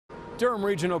Durham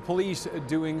Regional Police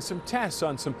doing some tests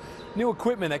on some new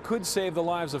equipment that could save the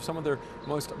lives of some of their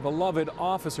most beloved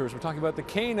officers. We're talking about the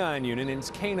K-9 unit and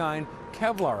its K-9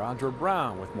 Kevlar. Audra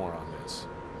Brown with more on this.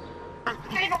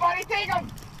 Take him, buddy, take him!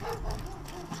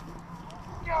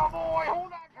 Go, boy,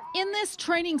 hold on. In this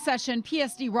training session,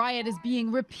 PSD Riot is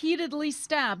being repeatedly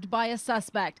stabbed by a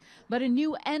suspect, but a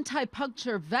new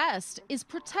anti-puncture vest is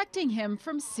protecting him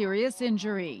from serious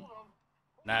injury.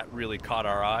 That really caught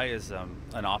our eye as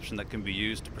an option that can be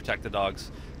used to protect the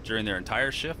dogs during their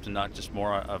entire shift and not just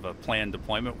more of a planned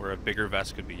deployment where a bigger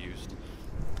vest could be used.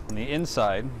 On the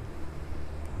inside,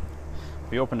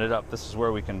 if we open it up, this is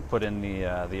where we can put in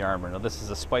the armor. Now this is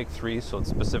a Spike 3, so it's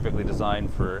specifically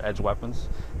designed for edge weapons.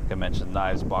 Like I mentioned,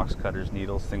 knives, box cutters,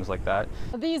 needles, things like that.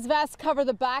 These vests cover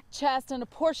the back, chest, and a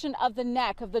portion of the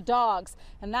neck of the dogs.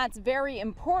 And that's very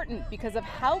important because of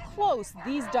how close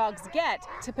these dogs get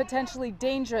to potentially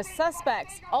dangerous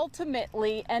suspects,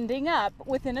 ultimately ending up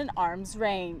within an arm's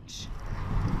range.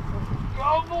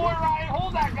 Go, boy, Ryan,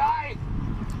 hold that guy!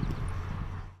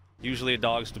 Usually a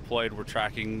dog's deployed, we're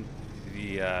tracking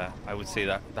I would say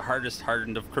that the hardest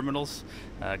hardened of criminals,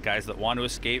 guys that want to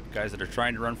escape, guys that are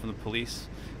trying to run from the police,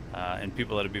 and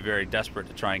people that would be very desperate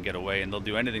to try and get away, and they'll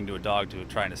do anything to a dog to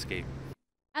try and escape.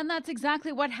 And that's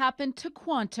exactly what happened to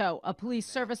Quanto, a police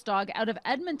service dog out of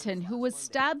Edmonton who was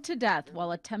stabbed to death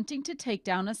while attempting to take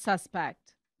down a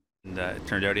suspect. And it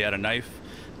turned out he had a knife.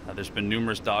 There's been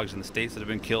numerous dogs in the States that have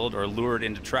been killed or lured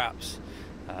into traps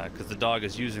because the dog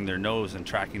is using their nose and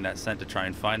tracking that scent to try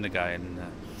and find the guy. And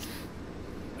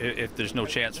if there's no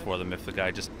chance for them, if the guy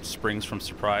just springs from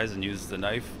surprise and uses the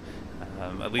knife,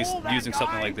 at least using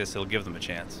something like this, it'll give them a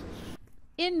chance.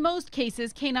 In most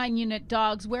cases, K-9 unit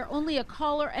dogs wear only a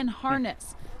collar and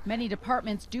harness. Many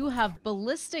departments do have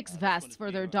ballistics vests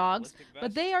for their dogs,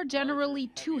 but they are generally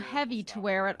too heavy to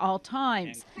wear at all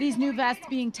times. These new vests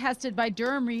being tested by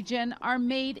Durham Region are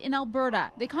made in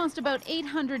Alberta. They cost about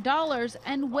 $800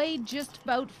 and weigh just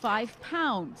about 5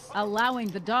 pounds, allowing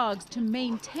the dogs to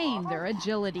maintain their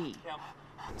agility.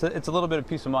 It's a little bit of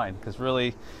peace of mind because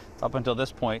really, up until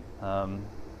this point,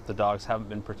 the dogs haven't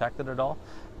been protected at all.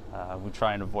 We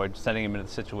try and avoid sending them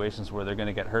into situations where they're going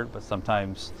to get hurt, but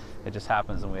sometimes it just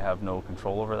happens and we have no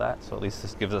control over that. So at least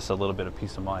this gives us a little bit of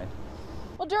peace of mind.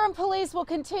 Well, Durham Police will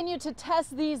continue to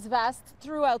test these vests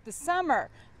throughout the summer.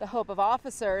 The hope of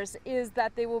officers is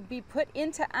that they will be put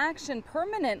into action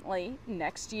permanently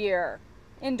next year.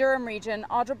 In Durham Region,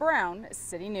 Audra Brown,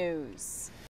 City News.